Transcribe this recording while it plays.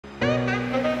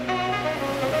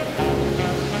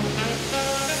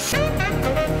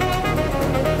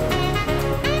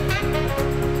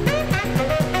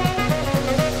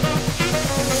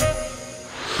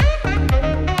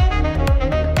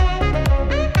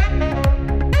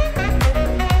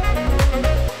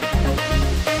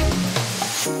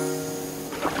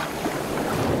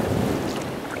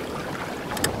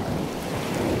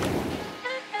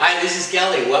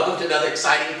Kelly. Welcome to another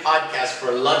exciting podcast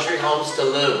for Luxury Homes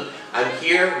Tulum. I'm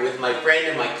here with my friend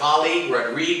and my colleague,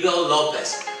 Rodrigo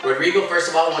Lopez. Rodrigo, first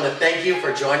of all, I want to thank you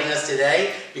for joining us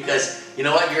today because, you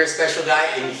know what, you're a special guy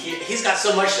and he's got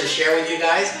so much to share with you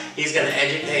guys. He's going to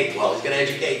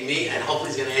educate me and hopefully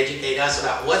he's going to educate us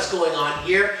about what's going on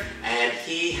here. And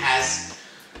he has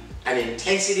an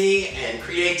intensity and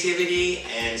creativity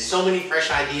and so many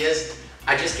fresh ideas.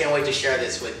 I just can't wait to share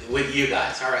this with you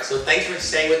guys. All right, so thanks for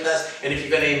staying with us. And if you're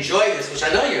going to enjoy this, which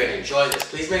I know you're going to enjoy this,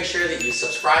 please make sure that you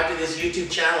subscribe to this YouTube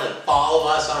channel and follow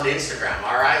us on Instagram,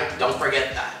 all right? Don't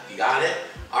forget that. You got it?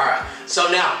 All right.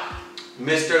 So now,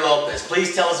 Mr. Lopez,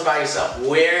 please tell us about yourself.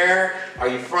 Where are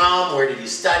you from? Where did you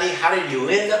study? How did you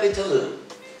end up in Tulum?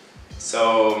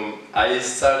 So I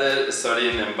started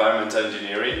studying environmental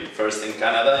engineering, first in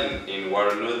Canada, in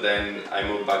Waterloo, then I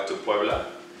moved back to Puebla.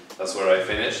 That's where I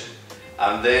finished.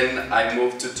 And then I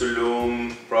moved to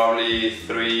Tulum probably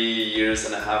 3.5 years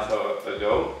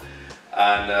ago.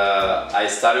 And I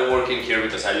started working here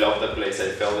because I love the place, I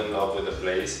fell in love with the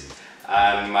place.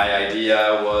 And my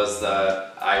idea was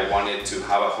that I wanted to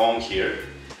have a home here.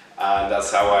 And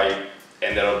that's how I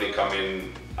ended up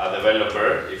becoming a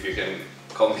developer, if you can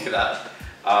call me that.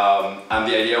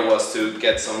 And the idea was to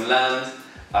get some land,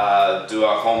 do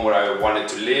a home where I wanted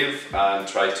to live and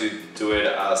try to do it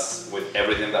as with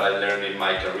everything that I learned in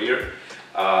my career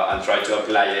and try to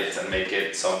apply it and make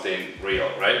it something real,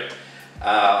 right?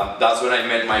 That's when I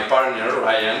met my partner,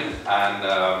 Ryan,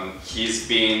 and he's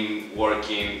been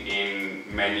working in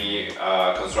many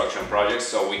construction projects,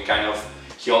 so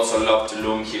he also loved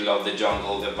Tulum, he loved the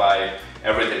jungle, the vibe,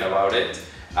 everything about it.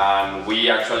 And we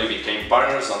actually became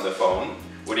partners on the phone.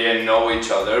 We didn't know each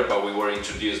other, but we were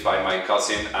introduced by my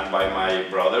cousin and by my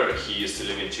brother. He used to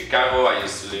live in Chicago, I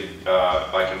used to live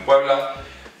back in Puebla,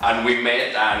 and we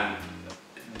met, and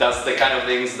that's the kind of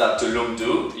things that Tulum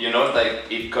do, you know, like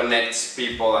it connects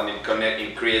people and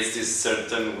it creates these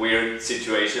certain weird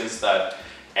situations that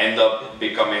end up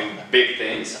becoming big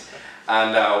things.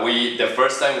 And the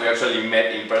first time we actually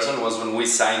met in person was when we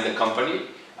signed the company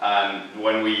and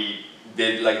when we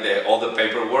did like all the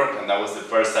paperwork, and that was the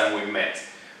first time we met.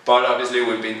 But obviously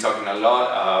we've been talking a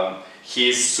lot.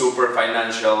 He's super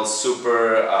financial,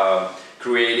 super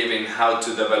creative in how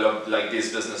to develop like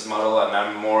this business model, and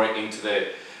I'm more into the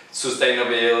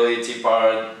sustainability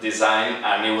part, design,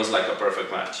 and it was like a perfect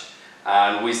match.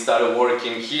 And we started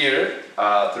working here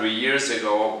 3 years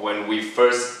ago. When we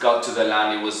first got to the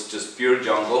land, it was just pure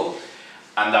jungle,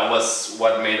 and that was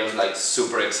what made us like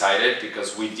super excited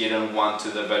because we didn't want to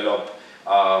develop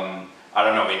I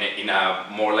don't know, in a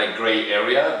more like gray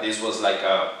area. This was like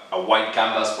a white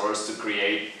canvas for us to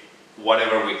create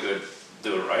whatever we could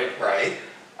do, right? Right.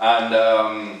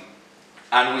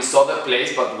 And we saw the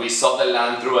place, but we saw the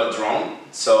land through a drone,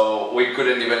 so we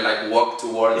couldn't even like walk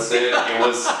towards it. It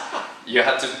was, you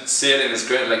had to see it in the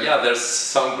screen, like, yeah, there's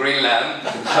some green land,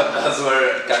 that's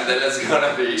where Candela's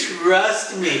gonna be.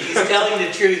 Trust me, he's telling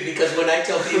the truth, because when I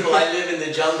tell people I live in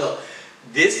the jungle,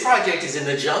 this project is in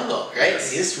the jungle, right?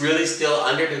 Yes. It's really still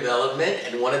under development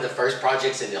and one of the first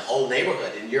projects in the whole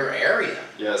neighborhood, in your area.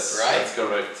 Yes, right? That's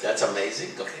correct. That's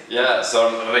amazing. Okay. Yeah, so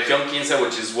Región 15,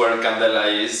 which is where Candela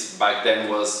is, back then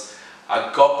was a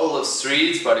couple of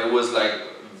streets, but it was like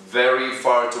very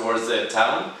far towards the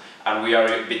town, and we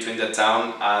are between the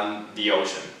town and the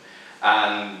ocean.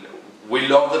 And we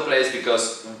love the place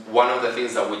because one of the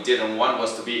things that we didn't want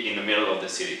was to be in the middle of the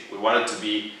city. We wanted to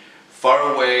be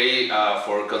far away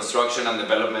for construction and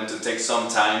development to take some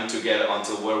time to get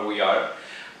until where we are,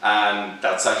 and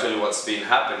that's actually what's been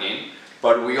happening.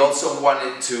 But we also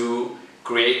wanted to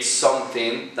create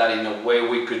something that in a way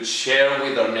we could share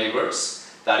with our neighbors,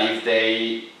 that if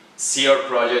they see our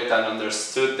project and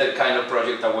understood the kind of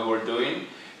project that we were doing,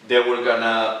 they were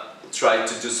gonna try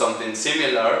to do something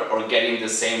similar or getting the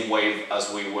same wave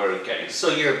as we were getting. So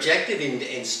your objective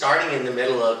in starting in the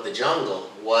middle of the jungle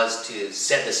was to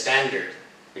set the standard.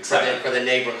 Exactly. For the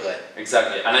neighborhood.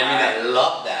 Exactly. And I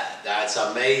love that. That's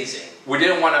amazing. We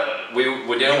didn't want to. We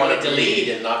didn't want to lead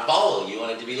and not follow. You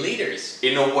wanted to be leaders.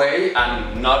 In a way,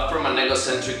 and not from an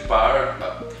egocentric part,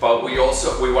 but we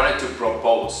wanted to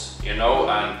propose, you know,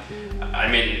 and I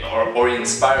mean, or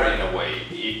inspire in a way.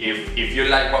 If you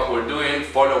like what we're doing,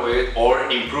 follow it or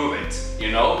improve it,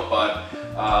 you know.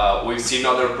 But we've seen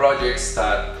other projects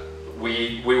that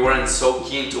we weren't so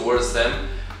keen towards them,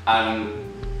 and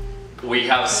we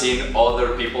have seen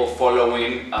other people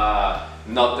following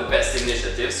not the best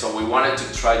initiatives, so we wanted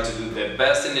to try to do the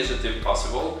best initiative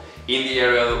possible in the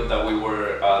area that we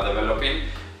were developing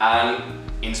and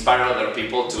inspire other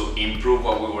people to improve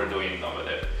what we were doing over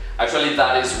there. Actually,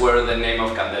 that is where the name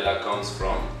of Candela comes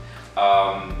from.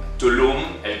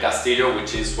 Tulum, El Castillo,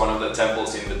 which is one of the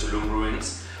temples in the Tulum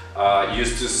ruins,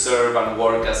 used to serve and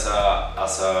work as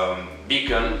a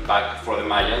beacon back for the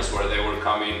Mayans, where they were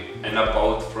coming in a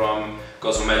boat from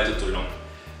Cozumel to Tulum.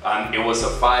 And it was a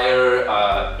fire,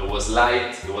 it was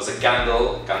light, it was a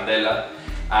candle, candela,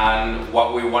 and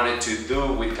what we wanted to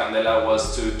do with candela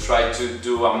was to try to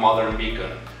do a modern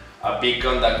beacon. A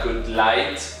beacon that could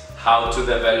light how to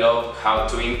develop, how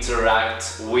to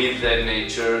interact with the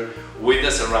nature, with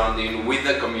the surrounding, with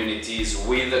the communities,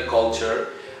 with the culture,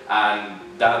 and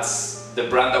that's the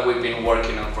brand that we've been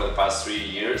working on for the past 3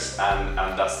 years, and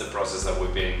that's the process that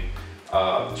we've been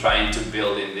trying to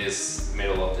build in this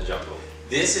middle of the jungle.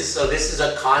 This is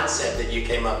a concept that you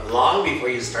came up long before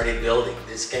you started building.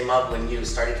 This came up when you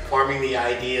started forming the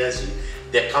ideas.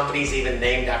 The company's even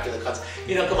named after the concept.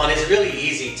 You know, come on, it's really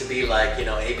easy to be like, you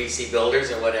know, ABC Builders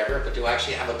or whatever, but to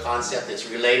actually have a concept that's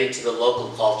related to the local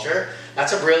culture,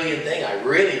 that's a brilliant thing. I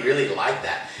really, really like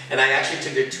that. And I actually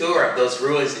took a tour of those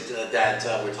ruins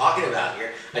that we're talking about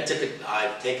here.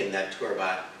 I've taken that tour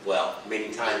about, well,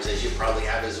 many times, as you probably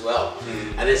have as well.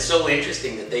 Mm-hmm. And it's so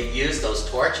interesting that they use those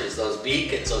torches, those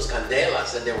beacons, those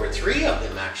candelas, and there were 3 of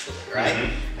them actually, right?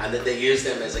 Mm-hmm. And that they use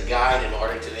them as a guide in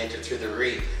order to enter through the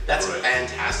reef. That's a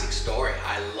fantastic story.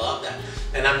 I love that.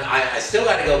 And I still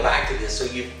got to go back to this. So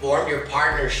you formed your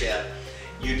partnership.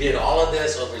 You did all of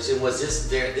this over Zoom. Was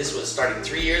this was starting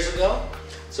 3 years ago?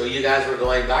 So you guys were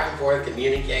going back and forth,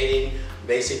 communicating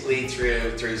basically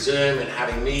through Zoom and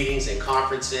having meetings and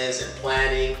conferences and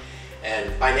planning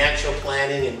and financial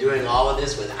planning and doing all of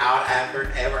this without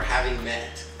ever having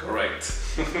met. Correct.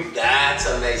 That's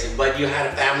amazing. But you had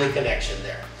a family connection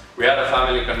there. We had a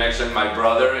family connection. My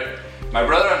brother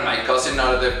and my cousin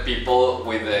are the people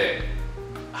with the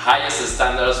highest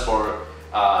standards for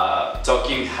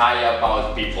talking high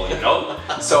about people, you know?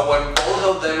 So when both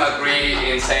of them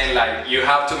agree in saying like, you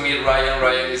have to meet Ryan,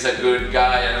 Ryan is a good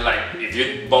guy, and like,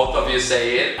 if both of you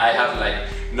say it, I have like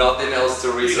nothing else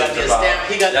to research about.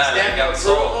 He got the stamp of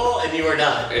approval and you were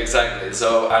done. Exactly.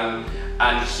 So,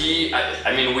 and he,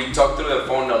 I mean, we talk through the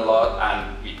phone a lot,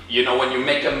 and you know, when you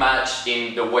make a match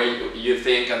in the way you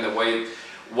think and the way,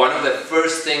 one of the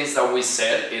first things that we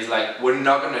said is like, we're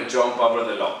not gonna jump over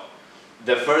the law.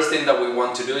 The first thing that we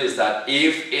want to do is that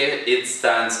if it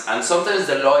stands, and sometimes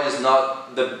the law is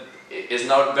not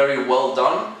very well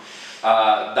done,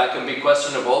 that can be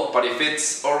questionable, but if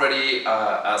it's already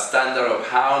a standard of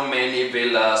how many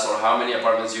villas or how many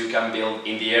apartments you can build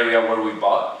in the area where we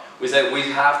bought, we said we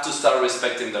have to start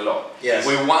respecting the law. Yes.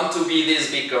 If we want to be this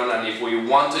beacon, and if we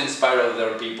want to inspire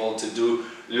other people to do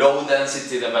low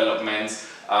density developments,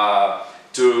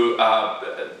 to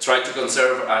try to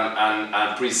conserve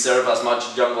and preserve as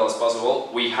much jungle as possible,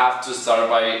 we have to start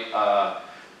by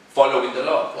following the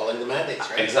law. Following the mandates,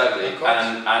 right? Exactly.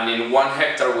 And in 1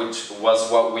 hectare, which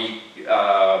was what we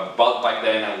bought back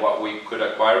then and what we could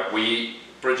acquire, we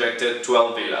projected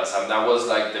 12 villas, and that was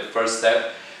like the first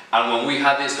step. And when we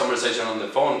had this conversation on the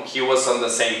phone, he was on the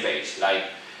same page. Like,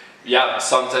 yeah,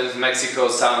 sometimes Mexico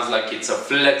sounds like it's a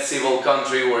flexible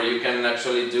country where you can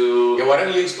actually do... Yeah, why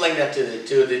don't you explain that to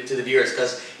the viewers?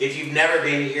 Because if you've never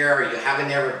been here, or you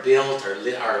haven't ever built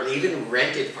or even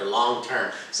rented for long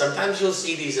term, sometimes you'll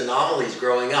see these anomalies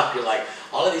growing up. You're like,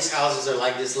 all of these houses are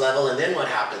like this level, and then what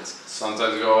happens?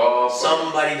 Sometimes you go up.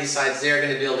 Somebody decides they're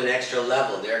going to build an extra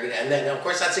level. And then, of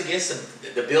course, that's against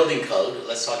the building code.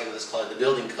 Let's talk about this called the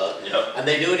building code. Yep. And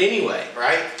they do it anyway,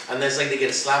 right? And it's like they get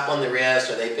a slap on the wrist,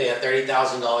 or they pay a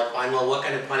 $30,000 fine. Well, what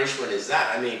kind of punishment is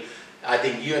that? I mean, I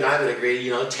think you and I would agree,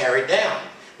 you know, tear it down.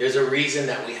 There's a reason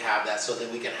that we have that, so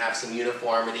that we can have some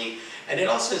uniformity. And it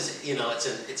also is, you know,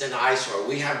 it's an eyesore.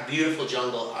 We have beautiful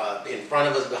jungle in front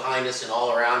of us, behind us, and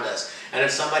all around us. And if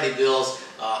somebody builds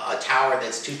a tower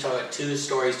that's 2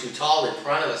 stories too tall in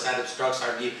front of us, that obstructs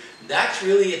our view. That's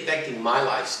really affecting my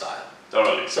lifestyle.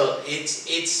 Totally. So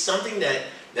it's something that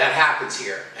happens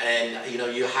here, and you know,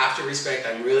 you have to respect.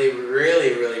 I'm really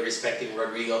respecting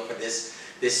Rodrigo for this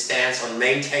stance on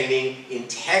maintaining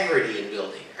integrity in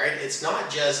building. Right? It's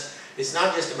not just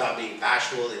about being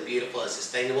fashionable and beautiful and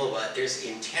sustainable, but there's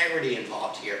integrity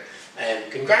involved here.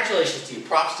 And congratulations to you,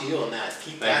 props to you on that.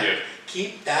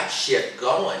 Keep that ship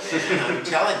going, man. I'm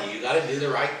telling you, you got to do the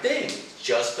right thing. It's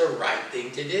just the right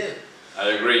thing to do. I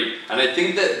agree, and I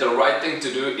think that the right thing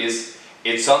to do is,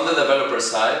 it's on the developer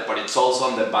side, but it's also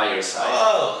on the buyer side.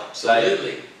 Oh,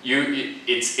 absolutely. Like,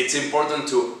 it's important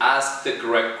to ask the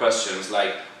correct questions,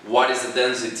 like, what is the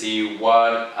density,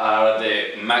 what are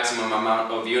the maximum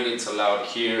amount of units allowed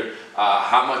here,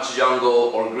 how much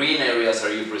jungle or green areas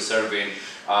are you preserving,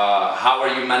 how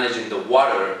are you managing the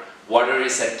water? Water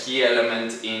is a key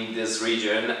element in this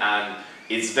region, and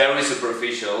it's very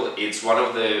superficial. It's one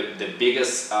of the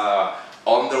biggest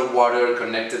underwater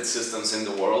connected systems in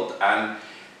the world, and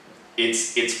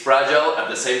it's fragile. At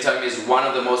the same time, it's one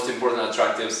of the most important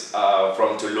attractives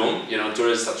from Tulum,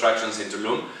 tourist attractions in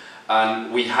Tulum,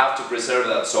 and we have to preserve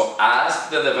that. So ask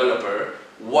the developer,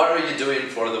 what are you doing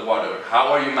for the water? How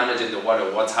are you managing the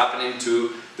water? What's happening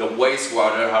to the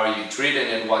wastewater? How are you treating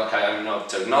it? What kind of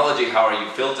technology? How are you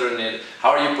filtering it? How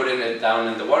are you putting it down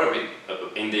in the water,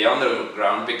 in the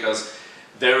underground? Because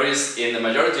there is, in the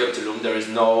majority of Tulum, there is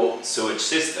no sewage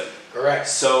system. Correct.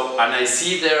 So, and I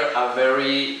see there a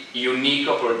very unique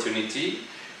opportunity,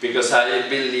 because I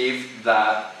believe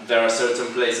that there are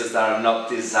certain places that are not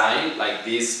designed, like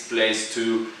this place,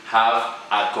 to have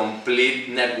a complete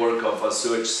network of a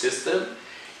sewage system.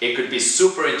 It could be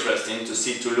super interesting to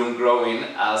see Tulum growing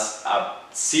as a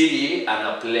city and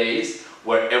a place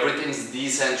where everything's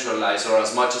decentralized, or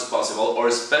as much as possible, or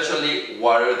especially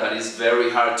water that is very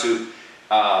hard to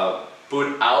put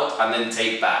out and then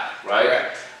take back, right?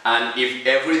 Correct. And if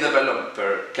every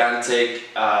developer can take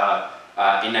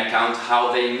in account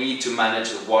how they need to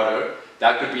manage the water,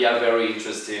 that could be a very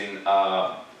interesting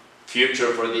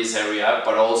future for this area,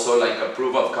 but also like a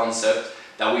proof of concept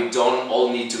that we don't all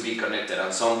need to be connected,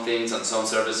 and some things and some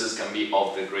services can be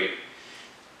off the grid.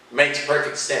 Makes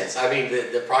perfect sense. I mean,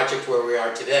 the project where we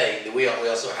are today, we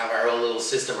also have our own little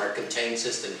system, our contained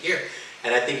system here,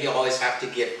 and I think you always have to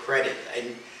give credit.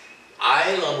 And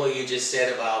I love what you just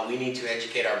said about we need to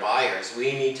educate our buyers.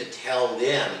 We need to tell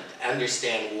them,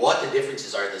 understand what the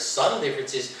differences are. The subtle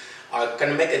differences are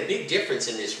going to make a big difference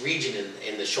in this region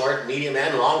in the short, medium,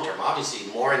 and long term. Obviously,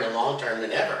 more in the long term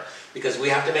than ever, because we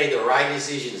have to make the right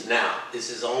decisions now. This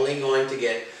is only going to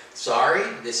get,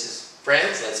 this is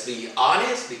friends, let's be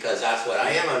honest, because that's what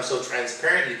I am. I'm so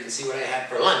transparent. You can see what I had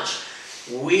for lunch.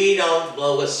 We don't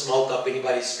blow a smoke up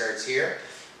anybody's skirts here.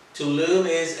 Tulum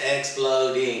is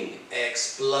exploding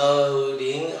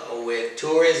with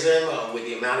tourism, with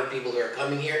the amount of people who are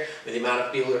coming here, with the amount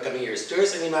of people who are coming here as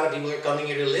tourists, and the amount of people who are coming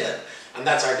here to live. And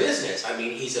that's our business. I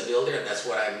mean, he's a builder, and that's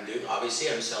what I'm doing. Obviously,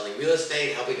 I'm selling real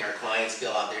estate, helping our clients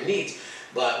fill out their needs.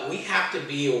 But we have to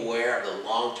be aware of the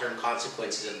long-term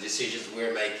consequences of decisions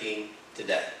we're making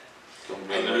today.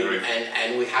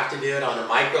 And we have to do it on a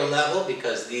micro level,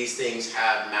 because these things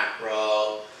have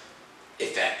macro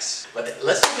effects. But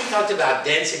let's say we talked about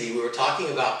density. We were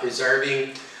talking about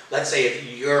preserving, let's say if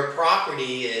your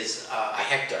property is a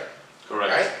hectare.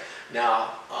 Correct. Right?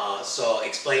 Now, so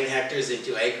explain hectares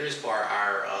into acres for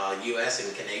our US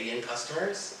and Canadian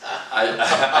customers.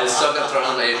 I stuck it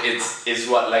around, it's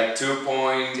what, like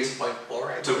 2.4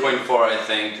 I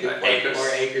think, 2.4 acres.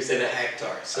 acres in a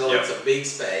hectare. So Yep. it's a big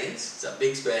space. It's a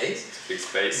big space. Big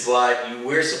space. But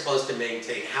we're supposed to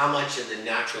maintain how much of the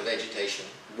natural vegetation?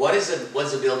 What does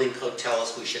the building code tell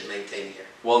us we should maintain here?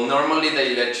 Well, normally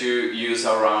they let you use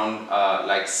around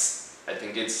I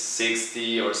think it's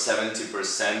 60 or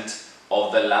 70%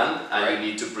 of the land, and Right. you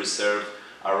need to preserve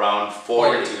around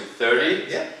 40 to 30.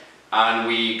 Yeah. And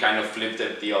we kind of flipped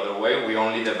it the other way. We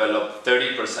only develop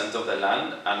 30% of the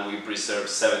land, and we preserve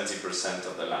 70%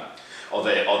 of the land, of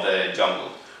the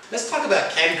jungle. Let's talk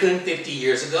about Cancun 50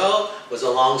 years ago was a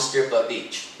long strip of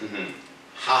beach. Mm-hmm.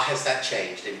 How has that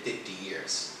changed in 50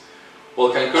 years?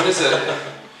 Well, Cancun is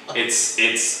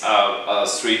it's a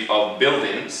street of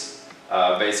buildings,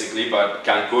 basically, but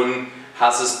Cancun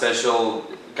has a special.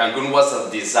 Cancun was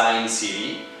a design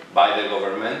city by the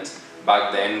government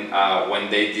back then, when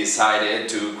they decided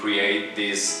to create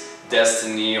this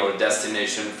destiny or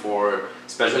destination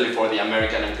especially for the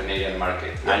American and Canadian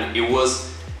market. Yeah. And it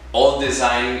was all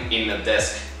designed in a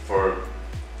desk for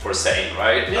saying,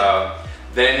 right? Yeah.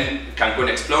 Then Cancun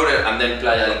exploded, and then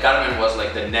Playa del Carmen was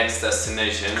like the next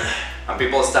destination, and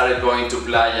people started going to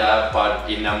Playa, but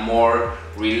in a more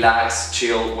relaxed,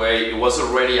 chill way. It was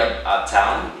already a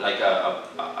town, like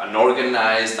an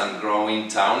organized and growing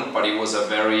town, but it was a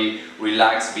very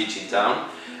relaxed, beachy town.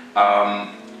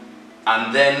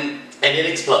 And it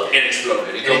exploded. It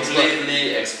exploded. It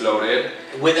completely exploded.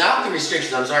 Without the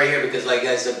restrictions, I'm sorry here, because like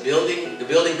guys, the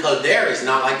building code there is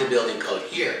not like the building code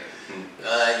here.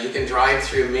 You can drive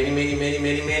through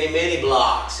many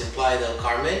blocks in Playa del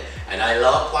Carmen, and I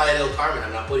love Playa del Carmen.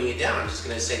 I'm not putting it down. I'm just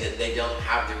going to say that they don't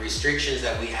have the restrictions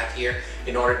that we have here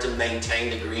in order to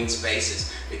maintain the green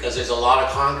spaces, because there's a lot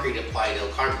of concrete at Playa del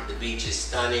Carmen. The beach is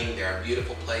stunning. There are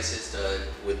beautiful places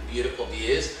with beautiful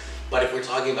views. But if we're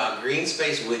talking about green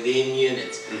space within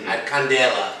units, at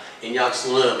Candela, in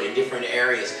Tulum, in different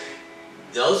areas,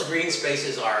 those green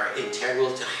spaces are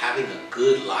integral to having a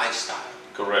good lifestyle.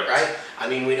 Correct. Right? I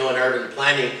mean, we know in urban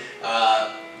planning,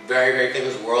 very, very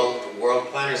famous world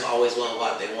planners always want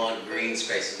what? They want green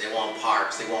spaces, they want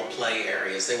parks, they want play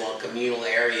areas, they want communal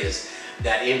areas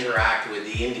that interact with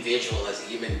the individual as a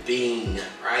human being,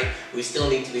 right? We still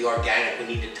need to be organic. We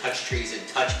need to touch trees and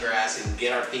touch grass and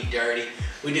get our feet dirty.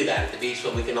 We do that at the beach,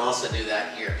 but we can also do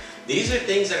that here. These are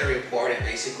things that are important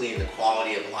basically in the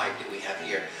quality of life that we have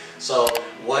here. So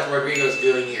what Rodrigo's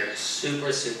doing here is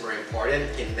super, super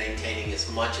important in maintaining as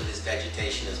much of this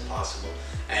vegetation as possible.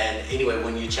 And anyway,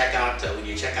 when you check out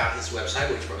his website,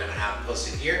 which we're going to have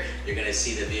posted here, you're going to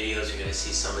see the videos, you're going to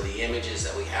see some of the images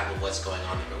that we have of what's going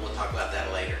on there, but we'll talk about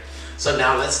that later. So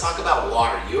now let's talk about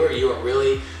water. You are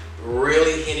really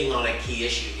hitting on a key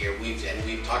issue here. We've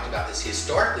talked about this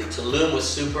historically. Tulum was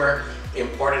super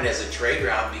important as a trade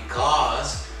route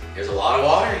because there's a lot of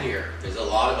water here. There's a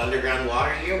lot of underground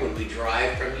water here. When we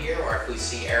drive from here, or if we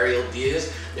see aerial views,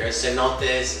 there are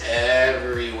cenotes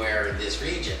everywhere in this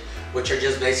region, which are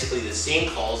just basically the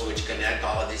sinkholes which connect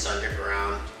all of these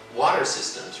underground water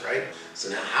systems, right? So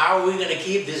now how are we going to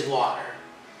keep this water?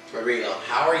 Rodrigo,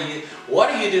 what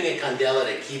are you doing at Candela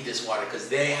to keep this water? Because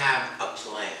they have a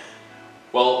plan.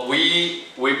 Well, we've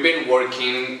been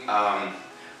working,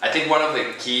 I think one of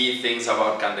the key things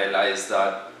about Candela is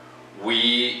that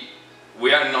we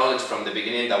acknowledge from the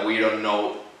beginning that we don't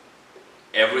know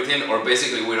everything, or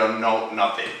basically we don't know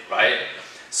nothing, right?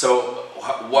 So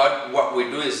what we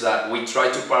do is that we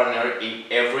try to partner in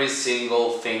every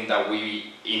single thing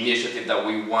initiative that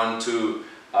we want to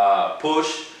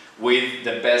push with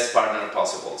the best partner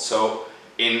possible. So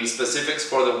in specifics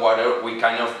for the water,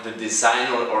 the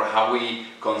design or how we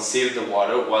conceive the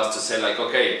water was to say like,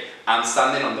 okay, I'm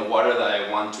standing on the water that I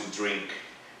want to drink,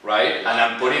 right? And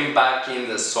I'm putting back in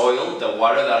the soil the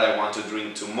water that I want to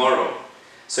drink tomorrow.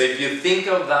 So if you think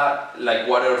of that, like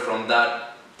water from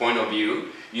that point of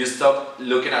view, you stop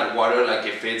looking at water like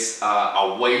if it's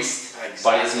a waste, exactly.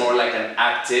 But it's more like an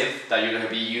active that you're going to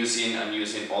be using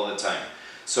all the time.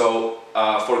 So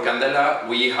for Candela,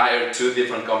 we hired two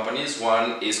different companies.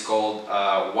 One is called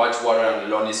Watchwater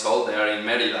and Lonisol. They are in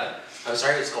Merida. I'm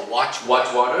sorry, it's called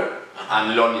Watchwater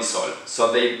and Lonisol.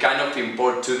 So they kind of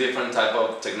import two different type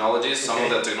of technologies. Some of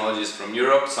the technologies from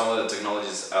Europe, some of the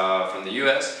technologies from the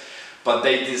US, but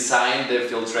they design the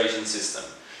filtration system.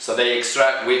 So we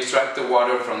extract the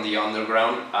water from the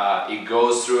underground. It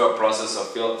goes through a process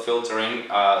of filtering,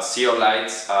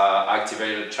 zeolites,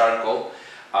 activated charcoal,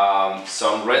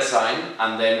 some resin,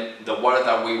 and then the water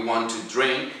that we want to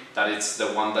drink, that is the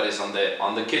one that is on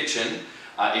the kitchen,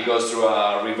 it goes through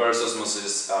a reverse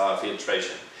osmosis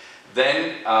filtration.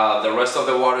 Then the rest of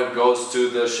the water goes to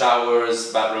the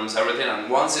showers, bathrooms, everything, and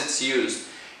once it's used,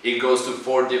 it goes to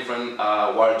 4 different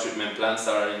water treatment plants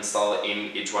that are installed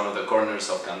in each one of the corners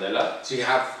of Candela. So you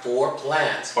have 4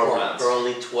 plants for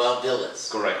only 12 villas.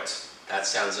 Correct. That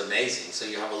sounds amazing. So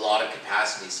you have a lot of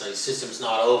capacity. So your system's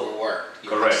not overworked. You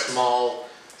Correct. have small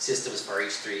systems for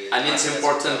each 3. And it's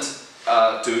important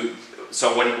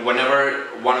so whenever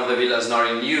one of the villas not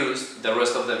in use, the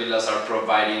rest of the villas are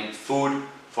providing food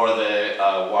for the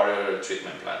water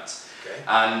treatment plants. Okay.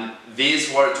 And these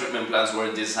water treatment plants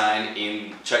were designed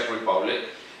in Czech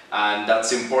Republic, and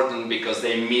that's important because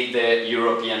they meet the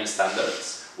European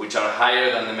standards, which are higher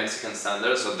than the Mexican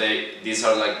standards. So these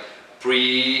are like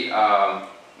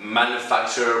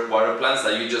pre-manufactured water plants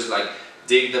that you just like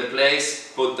dig the place,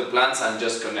 put the plants and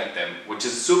just connect them, which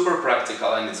is super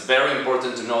practical. And it's very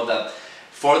important to know that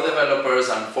for developers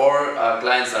and for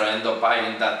clients that end up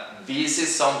buying, that this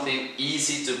is something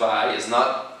easy to buy. It's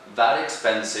not that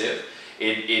expensive.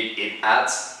 It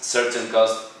adds certain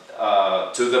cost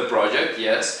to the project,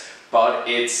 yes, but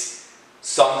it's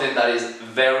something that is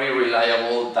very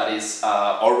reliable, that is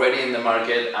already in the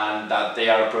market, and that they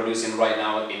are producing right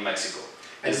now in Mexico.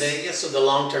 And so the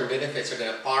long-term benefits are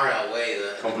going to far outweigh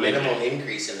the minimal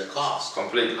increase in the cost.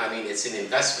 Completely. I mean, it's an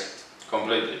investment.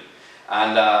 Completely.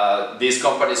 And this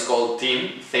company is called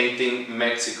Think Tank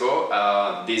Mexico.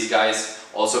 These guys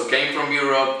also came from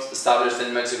Europe, established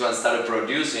in Mexico, and started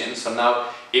producing. So now,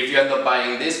 if you end up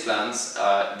buying these plants,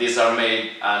 these are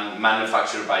made and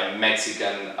manufactured by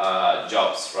Mexican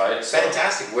jobs, right? So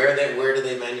fantastic. Where do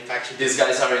they manufacture? These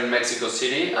guys are in Mexico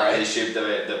City, and they ship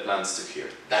the plants to here.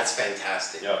 That's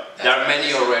fantastic. Yeah. There are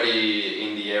many already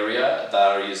in the area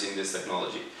that are using this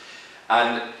technology.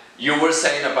 And you were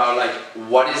saying about like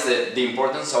what is the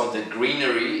importance of the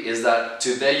greenery is that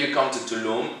today you come to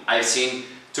Tulum, I've seen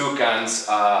toucans,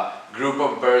 group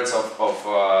of birds of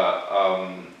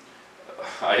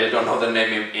I don't know the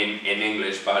name in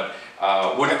English, but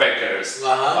woodpeckers,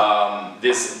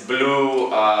 this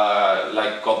blue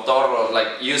like cotorros,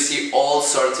 like you see all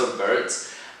sorts of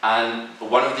birds, And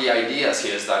one of the ideas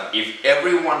here is that if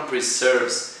everyone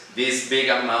preserves this big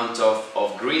amount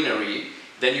of greenery,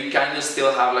 then you kind of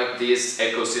still have like this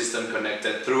ecosystem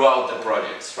connected throughout the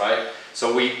projects, right?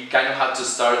 So we kind of had to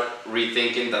start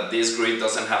rethinking that this grid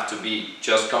doesn't have to be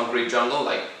just concrete jungle,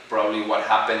 like probably what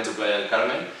happened to Playa del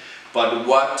Carmen, but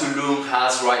what Tulum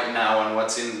has right now and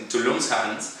what's in Tulum's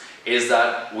hands is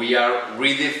that we are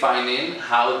redefining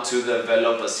how to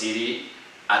develop a city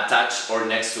attached or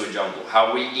next to a jungle,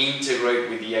 how we integrate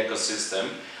with the ecosystem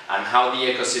and how the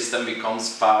ecosystem becomes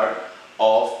part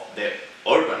of the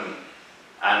urban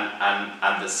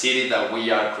and the city that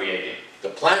we are creating. The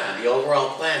plan, the overall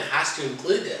plan has to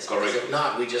include this. Correct. Because if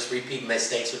not, we just repeat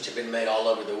mistakes which have been made all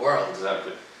over the world.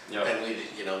 Exactly. Yep. And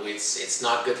it's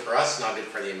not good for us, not good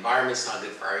for the environment, it's not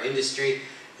good for our industry,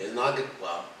 it's not good,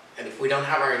 well, and if we don't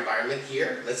have our environment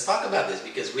here, let's talk about this,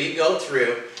 because we go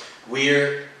through,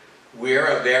 we're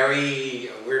very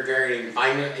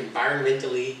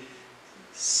environmentally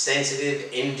sensitive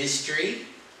industry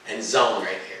and zone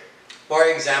right here. For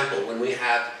example, when we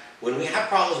have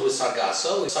problems with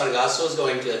sargasso is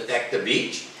going to affect the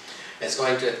beach. It's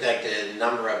going to affect the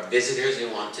number of visitors who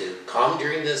want to come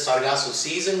during the sargasso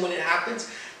season when it happens.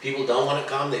 People don't want to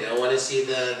come. They don't want to see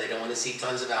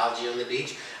tons of algae on the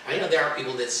beach. I know there are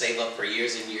people that save up for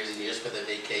years and years and years for the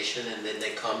vacation, and then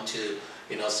they come to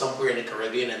somewhere in the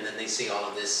Caribbean, and then they see all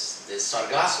of this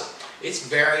sargasso. It's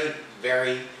very,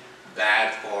 very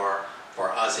bad for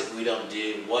us if we don't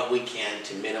do what we can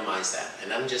to minimize that.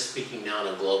 And I'm just speaking now on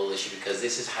a global issue, because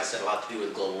this has a lot to do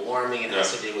with global warming, and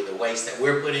has to do with the waste that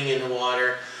we're putting in the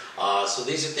water. So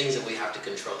these are things that we have to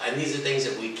control, and these are things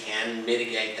that we can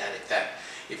mitigate that effect.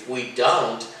 If we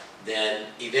don't, then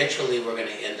eventually we're going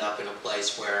to end up in a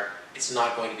place where it's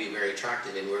not going to be very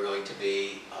attractive, and we're going to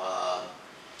be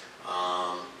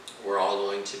we're all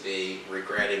going to be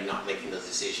regretting not making those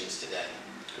decisions today.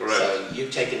 Correct. So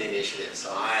you've taken initiative.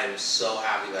 So I am so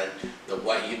happy about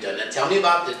what you've done. Now tell me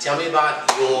about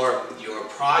your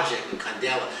project in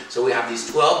Candela. So we have these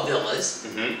 12 villas.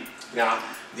 Mm-hmm. Now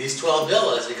these 12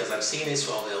 villas, because I've seen these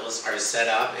 12 villas, are set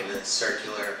up in a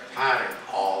circular pattern,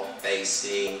 all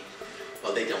facing.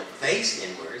 Well, they don't face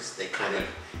inwards. They kind of,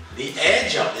 the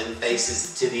edge of them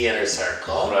faces to the inner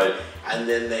circle. Right. And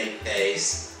then they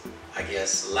face, I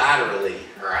guess, laterally,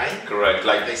 right? Correct.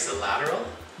 Like face the lateral.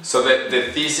 So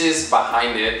the thesis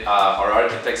behind it, our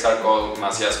architects are called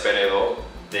Macias Peredo.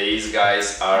 These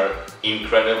guys are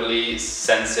incredibly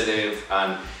sensitive,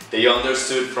 and they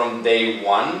understood from day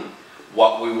one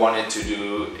what we wanted to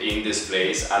do in this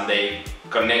place, and they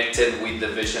connected with the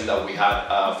vision that we had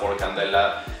for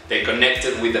Candela. They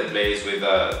connected with the place, with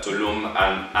Tulum,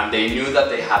 and they knew that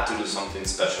they had to do something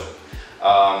special.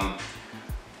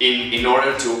 In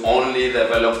order to only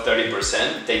develop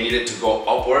 30%, they needed to go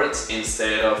upwards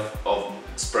instead of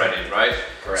spreading, right?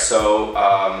 Correct. So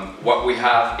what we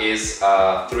have is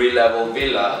a 3-level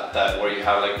villa where you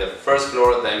have like the first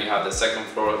floor, then you have the second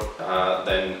floor,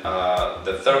 then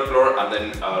the third floor, and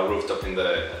then a rooftop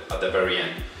at the very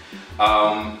end.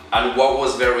 And what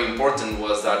was very important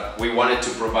was that we wanted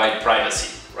to provide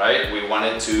privacy, right? We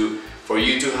wanted for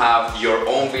you to have your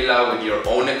own villa with your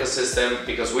own ecosystem,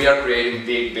 because we are creating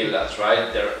big villas,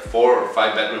 right? They're 4 or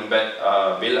 5 bedroom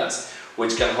villas,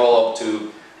 which can hold up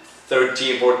to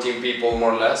 13, 14 people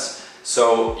more or less.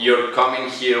 So you're coming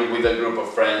here with a group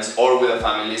of friends or with a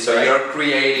family, so right. You're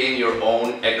creating your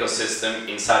own ecosystem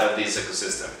inside of this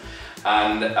ecosystem.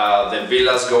 And the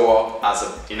villas go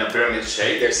up in a pyramid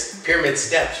shape. There's pyramid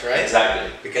steps, right?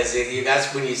 Exactly. Because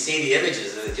that's when you see the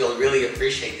images, that you'll really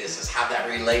appreciate this, is how that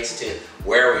relates to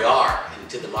where we are and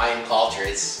to the Mayan culture.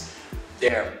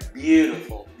 They're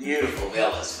beautiful, beautiful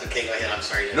villas. Okay, go ahead. I'm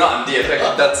sorry. No, and the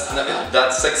effect,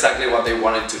 that's exactly what they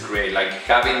wanted to create. Like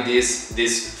having this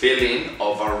feeling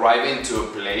of arriving to a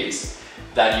place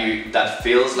that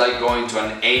feels like going to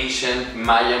an ancient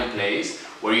Mayan place,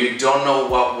 where you don't know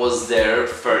what was there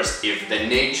first, if the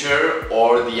nature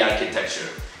or the architecture,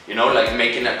 like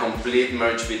making a complete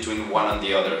merge between one and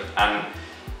the other. And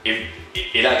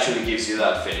it actually gives you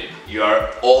that feeling. You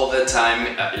are all the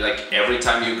time, like every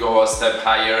time you go a step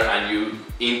higher and you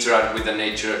interact with the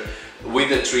nature, with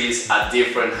the trees at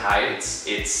different heights,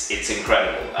 it's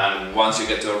incredible. And once you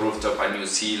get to a rooftop and you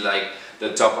see like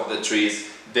the top of the trees,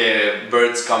 the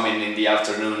birds coming in the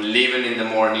afternoon, leaving in the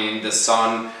morning, the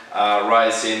sun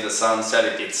rising, the sun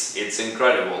setting, it's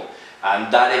incredible.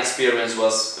 And that experience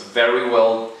was very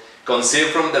well conceived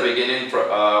from the beginning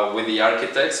with the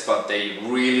architects, but they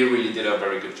really did a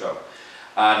very good job.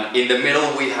 And in the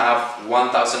middle we have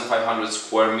 1,500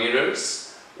 square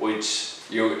meters, which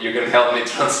you can help me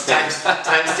translate.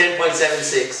 Times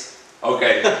 10.76.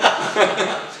 Okay.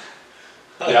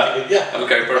 Yeah? Yeah.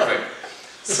 Okay, perfect.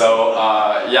 So,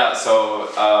 yeah, so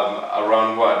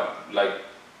around what? Like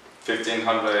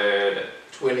 1500?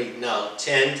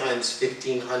 10 times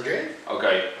 1500.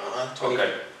 Okay. 20,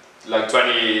 Okay. Like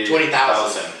 20,000.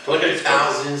 20,000. Okay,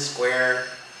 20,000 square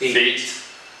feet.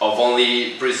 of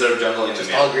only preserved jungle in the Just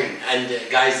middle. all green. And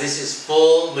guys, this is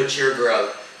full mature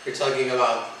growth. You're talking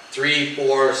about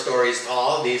 3-4 stories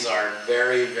tall. These are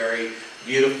very, very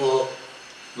beautiful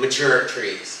mature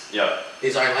trees. Yeah.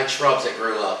 These aren't like shrubs that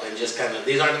grew up and just kind of,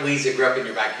 these aren't weeds that grew up in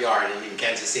your backyard in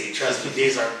Kansas City. Trust me,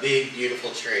 these are big,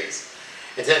 beautiful trees.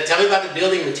 And tell me about the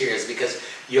building materials, because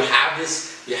you have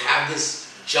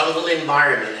this jungle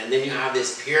environment, and then you have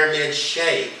this pyramid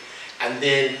shape, and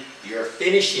then you're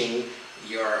finishing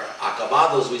your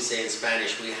acabados, we say in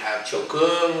Spanish. We have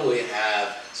chocum, we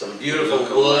have some beautiful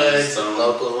woods,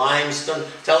 local limestone.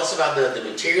 Tell us about the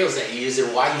materials that you use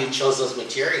and why you chose those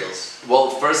materials. Well,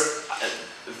 first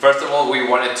of all, we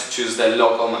wanted to choose the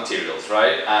local materials,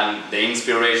 right? And the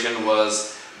inspiration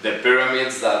was the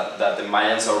pyramids that the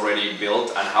Mayans already built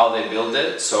and how they built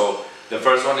it. So the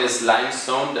first one is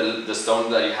limestone, the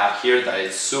stone that you have here that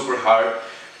is super hard.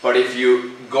 But if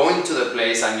you go into the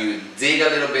place and you dig a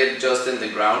little bit just in the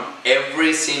ground,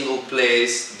 every single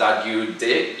place that you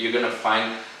dig, you're gonna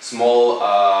find small,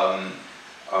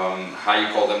 how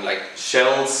you call them, like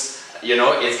shells. You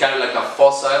know, it's kind of like a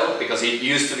fossil because it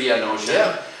used to be an ocean.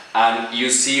 Yeah. And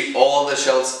you see all the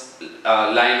shells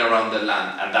lying around the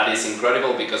land, and that is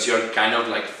incredible because you're kind of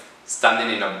like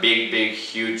standing in a big,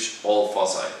 huge old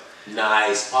fossil.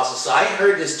 Nice. Fossil. So I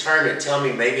heard this term, and tell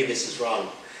me maybe this is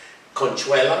wrong.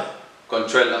 Conchuela.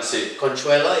 Conchuela, sí.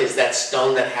 Conchuela is that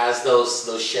stone that has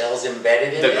those shells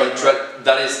embedded in it?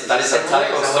 That is a type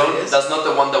of stone. That's not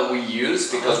the one that we use,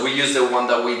 because we use the one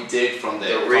that we dig from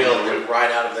the real,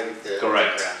 right out of the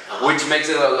correct. Which makes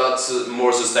it a lot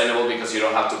more sustainable because you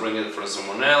don't have to bring it from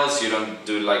someone else. You don't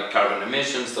do like carbon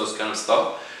emissions, those kind of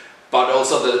stuff. But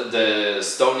also the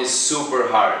stone is super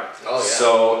hard. Oh, yeah.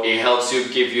 So it helps you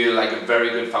give you like a very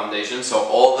good foundation. So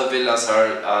all the villas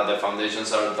are the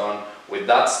foundations are done with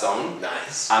that stone.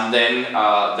 Nice. And then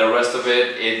the rest of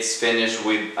it, it's finished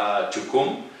with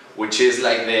chucum, which is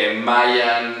like the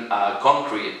Mayan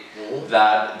concrete.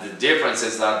 That the difference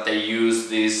is that they use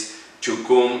this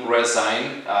chucum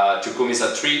resin. Chucum is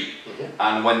a tree,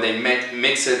 and when they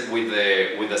mix it with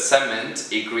the cement,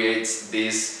 it creates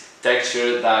this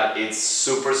texture that it's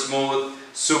super smooth,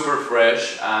 super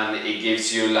fresh, and it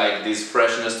gives you like this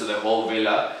freshness to the whole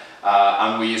villa.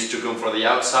 And we use chucum for the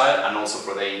outside and also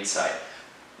for the inside.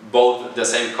 Both the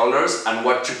same colors, and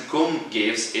what chucum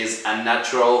gives is a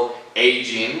natural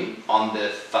aging on the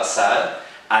facade,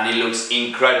 and it looks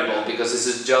incredible because this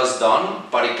is just done,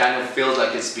 but it kind of feels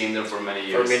like it's been there for many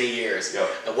years. For many years. Yep.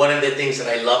 And one of the things that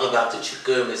I love about the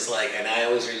chucum is like, and I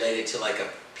always relate it to like a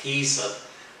piece of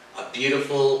a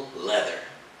beautiful leather,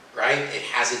 right? It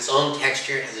has its own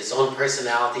texture, it has its own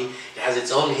personality, it has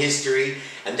its own history,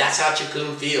 and that's how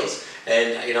chucum feels.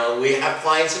 And you know, we have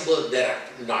clients that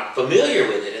are not familiar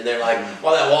with it, and they're like,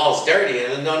 well, that wall's dirty.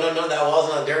 And no, that wall's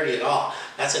not dirty at all.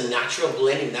 That's a natural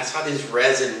blending. That's how this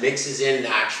resin mixes in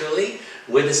naturally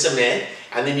with the cement,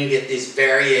 and then you get these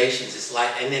variations. It's like,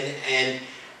 and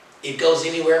it goes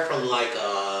anywhere from like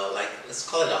let's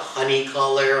call it a honey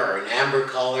color or an amber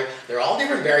color. They're all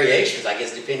different variations, I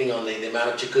guess, depending on the amount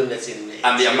of chucum that's in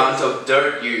and the amount of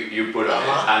dirt you put on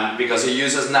it. And because it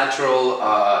uses natural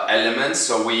elements,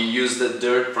 so we use the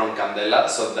dirt from Candela.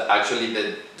 So actually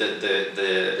the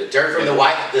dirt from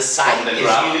the site the is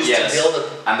ground, used yes. to build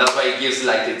a... And that's why it gives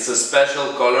like, it's a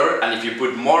special color, and if you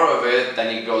put more of it,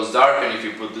 then it goes dark, and if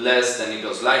you put less, then it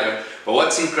goes lighter. But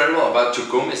what's incredible about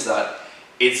chucum is that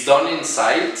it's done in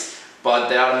site, but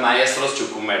they are maestros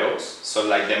chucumeros, so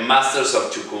like the masters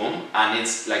of chucum, and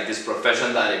it's like this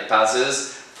profession that it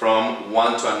passes from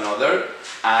one to another,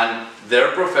 and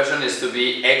their profession is to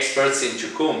be experts in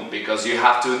chucum, because you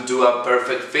have to do a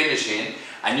perfect finishing,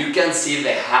 and you can see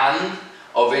the hand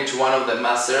of each one of the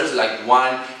masters. Like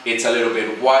one, it's a little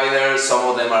bit wider, some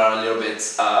of them are a little bit,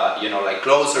 like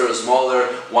closer or smaller,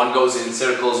 one goes in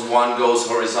circles, one goes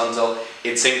horizontal.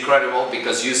 It's incredible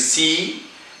because you see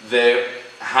the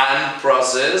hand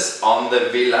process on the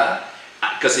villa,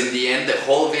 because in the end the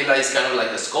whole villa is kind of like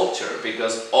a sculpture,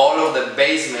 because all of the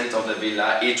basement of the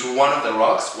villa, each one of the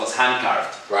rocks was hand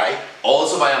carved. Right.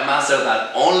 Also by a master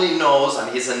that only knows,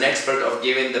 and he's an expert of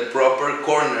giving the proper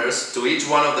corners to each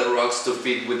one of the rocks to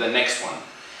fit with the next one.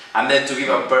 And then to give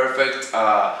a perfect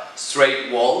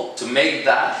straight wall, to make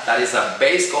that is a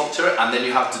base sculpture, and then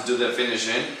you have to do the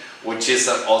finishing which is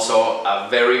also a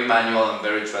very manual and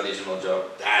very traditional job.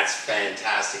 That's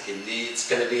fantastic. Indeed, it's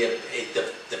going to be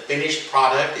the finished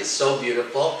product is so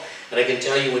beautiful, and I can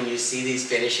tell you when you see these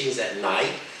finishings at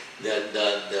night,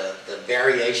 the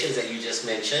variations that you just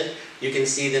mentioned, you can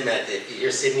see them if you're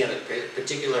sitting at a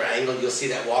particular angle, you'll see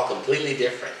that wall completely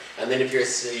different. And then if you're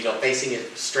facing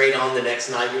it straight on the next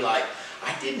night, you're like,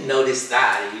 I didn't notice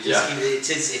that. And you just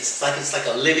it's like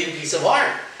a living piece of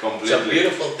art. Completely. It's a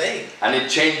beautiful thing. And it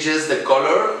changes the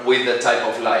color with the type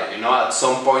of light. You know, at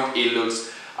some point it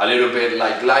looks a little bit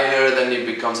like lighter, then it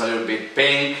becomes a little bit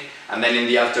pink, and then in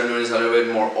the afternoon it's a little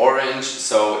bit more orange.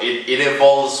 So it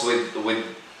evolves with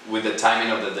the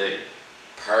timing of the day.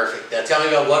 Perfect. Now tell me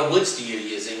about what woods do you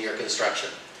use in your construction?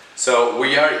 So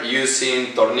we are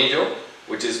using tornillo,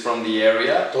 which is from the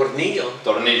area. Tornillo?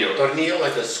 Tornillo. Tornillo,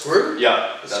 like a screw?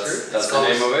 Yeah, that's the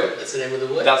name of it. That's the name of the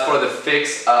wood? That's for the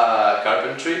fixed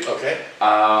carpentry. Okay.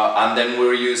 And then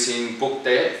we're using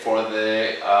pucte for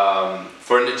the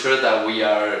furniture that we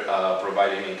are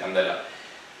providing in Candela.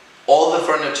 All the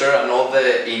furniture and all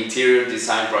the interior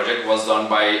design project was done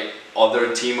by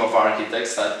other team of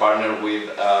architects that partner with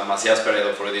Macías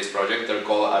Peredo for this project. They're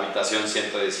called Habitación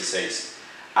 116.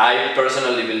 I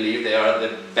personally believe they are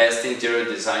the best interior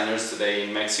designers today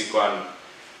in Mexico and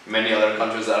many other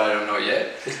countries that I don't know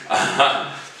yet.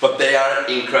 But they are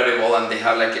incredible, and they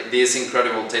have like this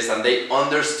incredible taste, and they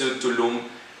understood Tulum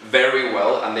very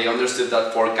well, and they understood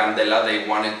that for Candela they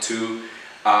wanted to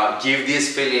give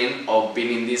this feeling of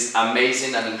being in this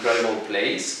amazing and incredible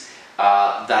place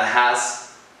that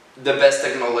has the best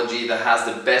technology, that has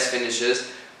the best finishes,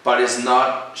 but is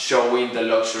not showing the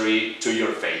luxury to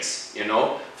your face, you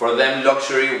know? For them,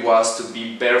 luxury was to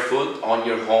be barefoot on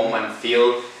your home and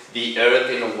feel the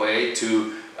earth in a way,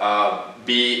 to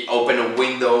open a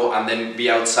window and then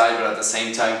be outside, but at the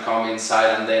same time come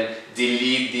inside and then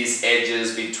delete these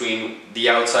edges between the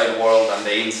outside world and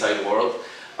the inside world,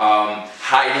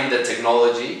 hiding the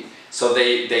technology. So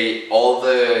all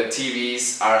the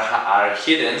TVs are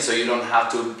hidden, so you don't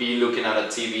have to be looking at a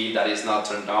TV that is not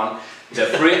turned on. The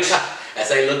fridge.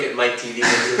 As I look at my TV.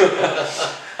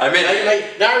 I mean,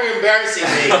 now you're embarrassing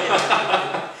me.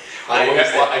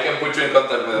 I can put you in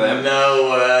contact with them.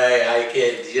 No way. I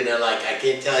can't. I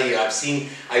can't tell you. I've seen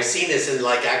this in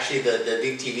actually the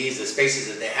big TVs, the spaces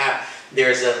that they have.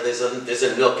 There's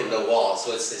a nook in the wall,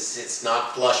 so it's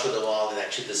not flush with the wall. And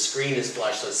actually, the screen is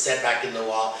flush, so it's set back in the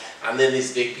wall. And then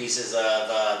these big pieces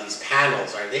of these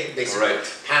panels, are they basically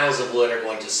Correct. Panels of wood are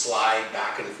going to slide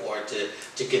back and forth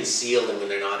to conceal them when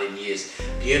they're not in use.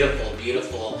 Beautiful,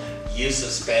 beautiful use of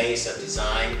space, of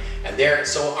design. And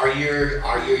so are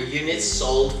your units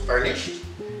sold furnished?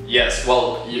 Yes.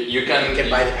 Well, you can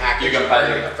buy the package. You can buy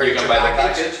the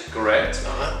package. Correct.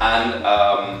 Uh-huh.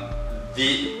 And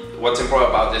what's important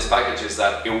about this package is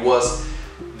that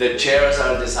the chairs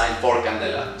are designed for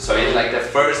Candela. So it's like the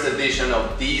first edition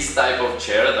of this type of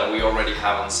chair that we already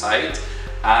have on site.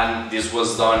 And this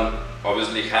was done,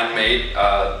 obviously handmade,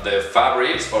 the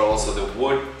fabrics, but also the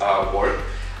wood work.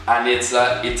 And it's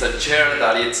a chair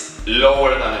that it's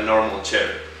lower than a normal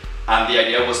chair. And the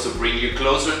idea was to bring you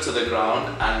closer to the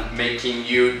ground and making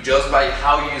you, just by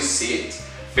how you sit,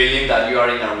 feeling that you are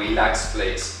in a relaxed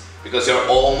place. Because you're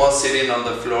almost sitting on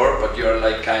the floor, but you're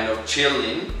like kind of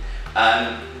chilling,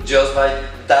 and just by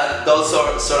those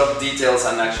sort of details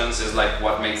and actions is like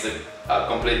what makes the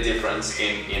complete difference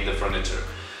in the furniture.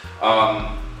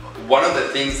 One of the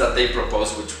things that they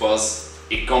proposed, which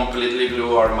it completely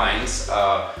blew our minds,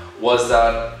 was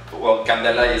that, well,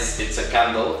 Candela it's a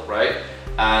candle, right?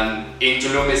 And in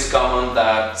Tulum it's common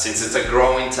that since it's a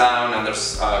growing town and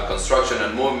there's construction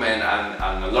and movement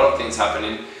and a lot of things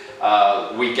happening,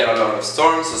 we get a lot of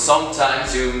storms, so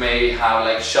sometimes you may have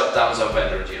like shutdowns of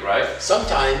energy, right?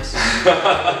 Sometimes.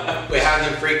 We have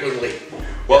them frequently.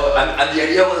 Well, and the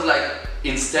idea was like,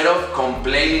 instead of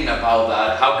complaining about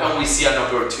that, how can we see an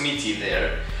opportunity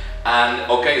there? And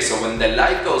okay, so when the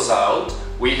light goes out,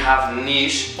 we have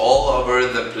niche all over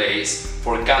the place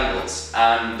for candles.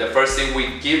 And the first thing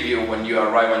we give you when you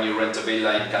arrive, when you rent a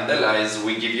villa in Candela, is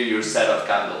we give you your set of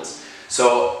candles.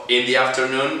 So in the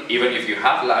afternoon, even if you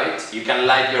have light, you can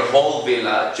light your whole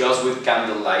villa just with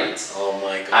candle light. Oh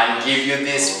my God. And give you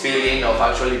this feeling of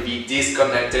actually be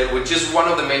disconnected, which is one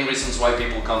of the main reasons why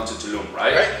people come to Tulum,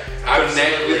 right?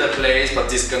 Connect with the place, but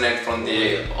disconnect from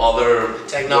the other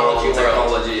technology.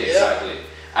 Exactly.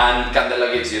 And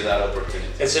Candela gives you that opportunity.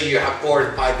 And so you have 4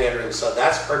 and 5 bedrooms, so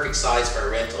that's perfect size for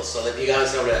a rental. So if you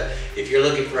guys if you're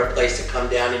looking for a place to come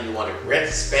down and you want to rent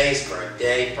a space for a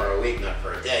day, for a week, not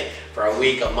for a day, for a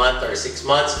week, a month, or 6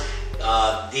 months,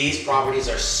 these properties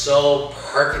are so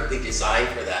perfectly designed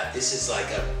for that. This is like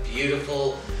a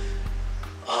beautiful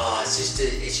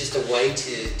it's just a way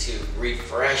to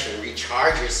refresh and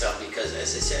recharge yourself, because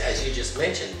as I said, as you just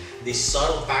mentioned, these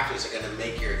subtle factors are going to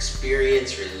make your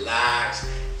experience relax.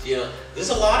 You know, there's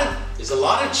a lot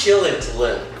of chill in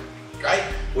Tulum, right?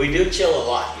 We do chill a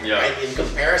lot here, right? In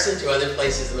comparison to other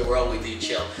places in the world, we do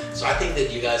chill. So I think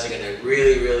that you guys are going to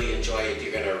really enjoy it. If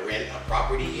you're going to rent a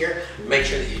property here, make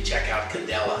sure that you check out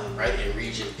Candela, right, in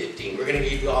Region 15. We're going to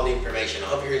give you all the information. I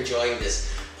hope you're enjoying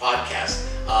this podcast.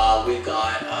 We've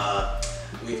got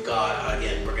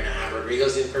again, we're going to have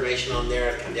Rodrigo's information on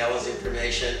there, Candela's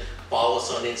information. Follow us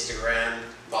on Instagram.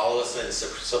 Follow us and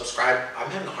subscribe. I'm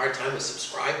having a hard time with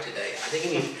subscribe today. I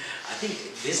think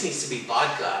this needs to be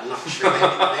vodka. I'm not sure.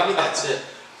 Maybe that's it.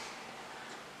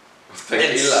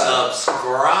 And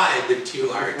subscribe to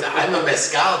our. I'm a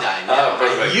mezcal guy now.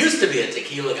 I used to be a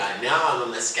tequila guy. Now I'm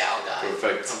a mezcal guy.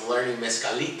 Perfect. I'm learning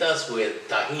mezcalitas with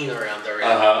tajin around the rim.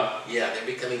 Yeah, they're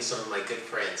becoming some of my good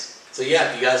friends. So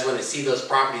yeah, if you guys want to see those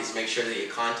properties, make sure that you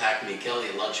contact me, Kelly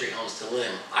at Luxury Homes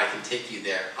Tulum. I can take you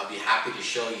there. I'll be happy to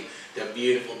show you the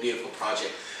beautiful, beautiful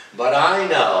project. But I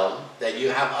know that you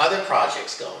have other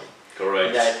projects going.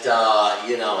 Correct. That,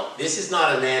 you know, this is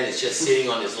not a man that's just sitting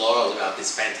on his laurels about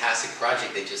this fantastic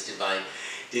project they just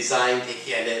designed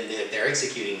and they're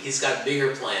executing. He's got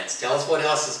bigger plans. Tell us what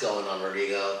else is going on,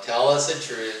 Rodrigo. Tell us the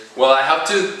truth. Well, I have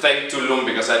to thank Tulum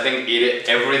because I think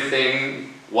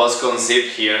everything was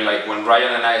conceived here. Like when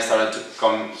Ryan and I started to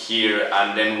come here,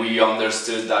 and then we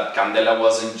understood that Candela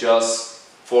wasn't just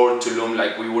for Tulum,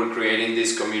 like we were creating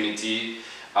this community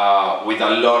with a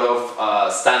lot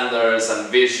of standards and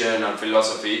vision and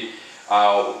philosophy.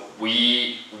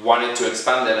 We wanted to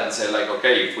expand it and say like,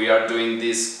 okay, if we are doing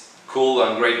this cool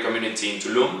and great community in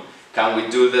Tulum, can we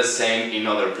do the same in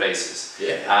other places?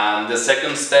 Yeah. And the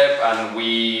second step, and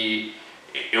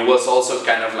it was also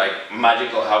kind of like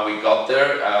magical how we got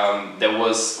there.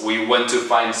 We went to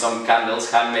find some candles,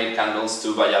 handmade candles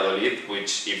to Valladolid,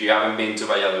 which if you haven't been to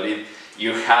Valladolid,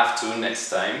 you have to next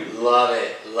time. Love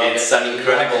it. It's an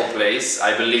incredible place.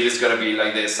 I believe it's going to be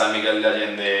like the San Miguel de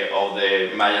Allende of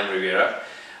the Mayan Riviera.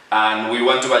 And we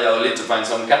went to Valladolid to find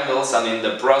some candles, and in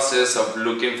the process of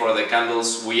looking for the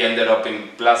candles, we ended up in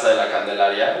Plaza de la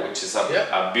Candelaria, which is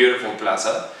a beautiful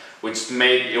plaza, which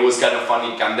made, it was kind of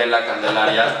funny, Candela,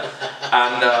 Candelaria.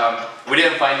 And we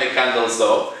didn't find the candles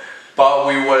though, but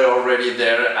we were already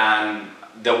there, and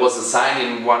there was a sign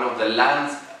in one of the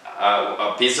lands,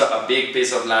 a big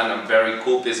piece of land, a very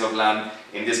cool piece of land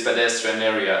in this pedestrian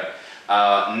area,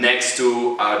 next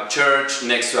to a church,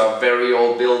 next to a very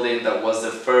old building that was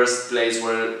the first place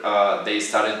where they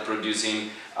started producing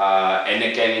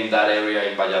Enequén in that area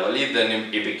in Valladolid.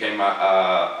 Then it became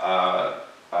a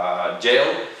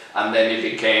jail, and then it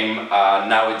became,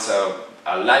 now it's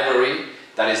a library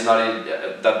that is not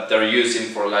that they're using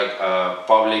for like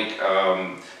public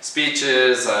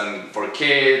speeches and for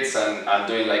kids and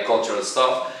doing like cultural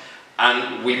stuff.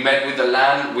 And we met with the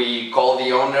land, we called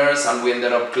the owners, and we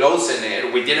ended up closing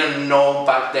it. We didn't know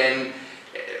back then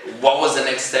what was the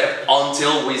next step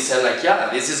until we said like, yeah,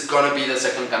 this is gonna be the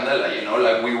second Candela, you know,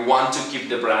 like we want to keep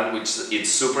the brand, which it's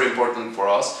super important for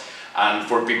us and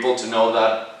for people to know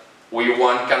that we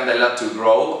want Candela to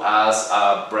grow as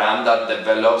a brand that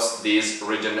develops these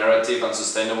regenerative and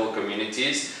sustainable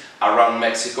communities around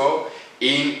Mexico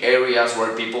in areas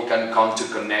where people can come to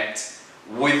connect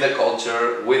with the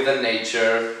culture, with the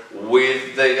nature,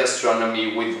 with the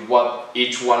gastronomy, with what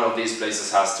each one of these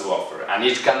places has to offer. And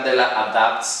each Candela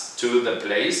adapts to the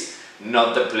place,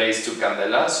 not the place to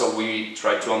Candela. So we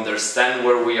try to understand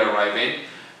where we are arriving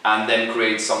and then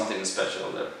create something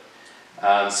special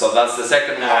there. So that's the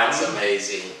second one. That's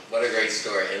amazing. What a great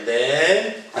story. And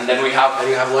then we have... And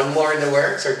you have one more in the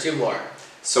works or two more?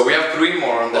 So we have three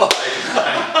more on the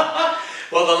pipeline.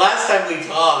 Well, the last time we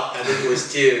talked, I think it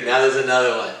was two. Now there's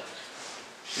another one.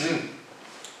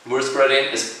 We're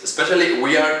spreading, especially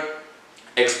we are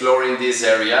exploring this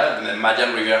area. The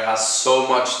Mayan Riviera has so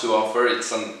much to offer.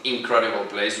 It's an incredible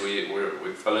place. We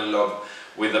fell in love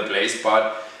with the place,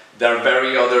 but there are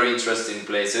very other interesting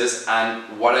places.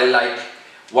 And what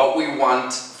we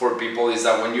want for people is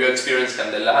that when you experience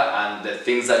Candela and the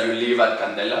things that you live at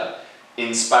Candela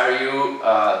inspire you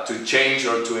to change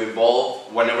or to evolve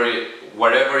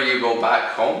wherever you go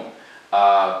back home,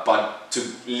 but to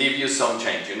leave you some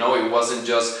change. You know, it wasn't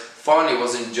just fun, it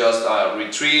wasn't just a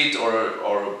retreat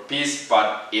or peace,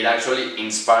 but it actually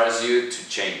inspires you to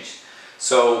change.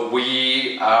 So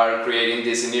we are creating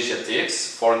these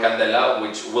initiatives for Candela,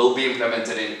 which will be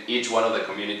implemented in each one of the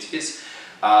communities.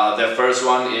 The first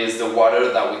one is the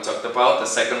water that we talked about. The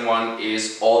second one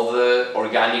is all the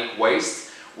organic waste.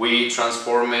 We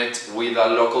transform it with a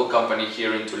local company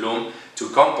here in Tulum to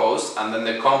compost, and then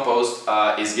the compost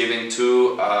is given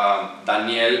to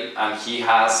Daniel, and he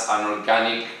has an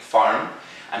organic farm,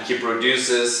 and he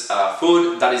produces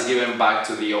food that is given back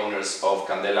to the owners of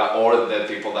Candela or the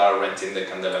people that are renting the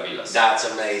Candela villas. That's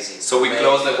amazing. So we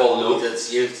close the whole loop.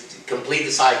 You complete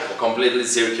the cycle. Completely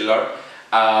circular.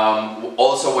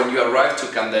 Also, when you arrive to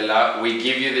Candela, we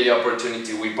give you the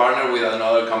opportunity. We partner with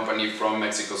another company from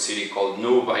Mexico City called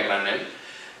Nu by Granel.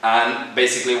 And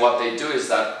basically what they do is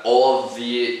that all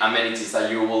the amenities that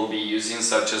you will be using,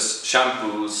 such as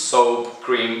shampoo, soap,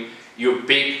 cream, you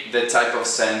pick the type of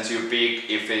scent, you pick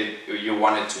if you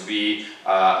want it to be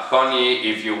honey,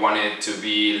 if you want it to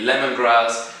be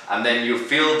lemongrass, and then you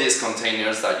fill these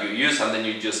containers that you use and then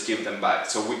you just give them back.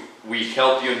 So we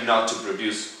help you not to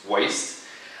produce waste,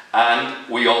 and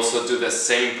we also do the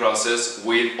same process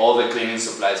with all the cleaning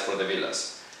supplies for the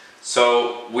villas.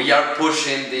 So we are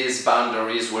pushing these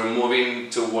boundaries, we're moving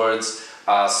towards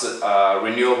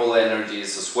renewable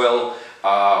energies as well.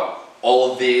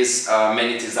 All these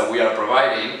amenities that we are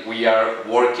providing, we are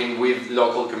working with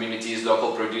local communities,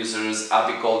 local producers,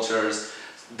 apicultures,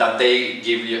 that they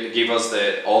give us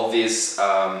all these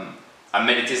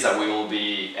amenities that we will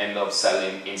be end up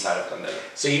selling inside of Candela.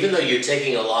 So even though you're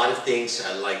taking a lot of things,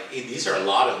 these are a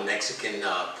lot of Mexican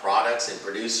products and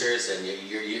producers, and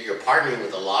you're partnering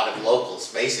with a lot of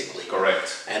locals, basically.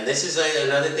 Correct. And this is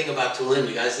another thing about Tulum.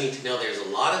 You guys need to know there's a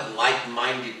lot of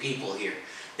like-minded people here.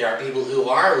 There are people who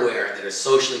are aware, that are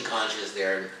socially conscious,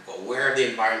 they're aware of the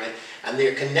environment, and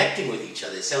they're connecting with each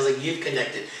other. It sounds like you've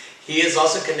connected. He is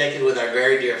also connected with our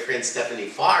very dear friend Stephanie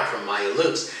Farr from Maya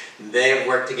Lux. They have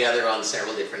worked together on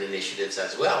several different initiatives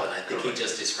as well, and I think he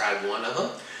just described one of them.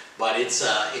 But it's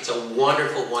a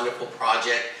wonderful, wonderful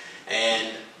project,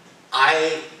 and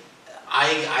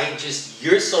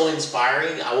you're so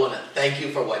inspiring. I want to thank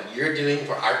you for what you're doing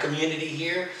for our community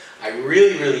here. I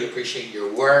really, really appreciate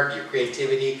your work, your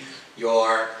creativity,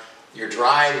 your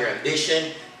drive, your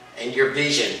ambition, and your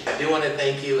vision. I do want to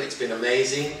thank you. It's been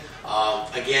amazing.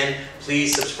 Again,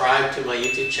 please subscribe to my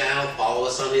YouTube channel, follow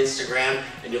us on Instagram,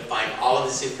 and you'll find all of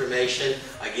this information.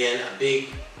 Again, a big,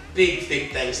 big,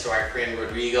 big thanks to our friend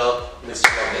Rodrigo, Mr.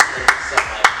 Lopez. Thank you so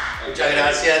much. Muchas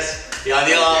gracias. Y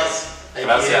adiós. Thank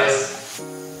you.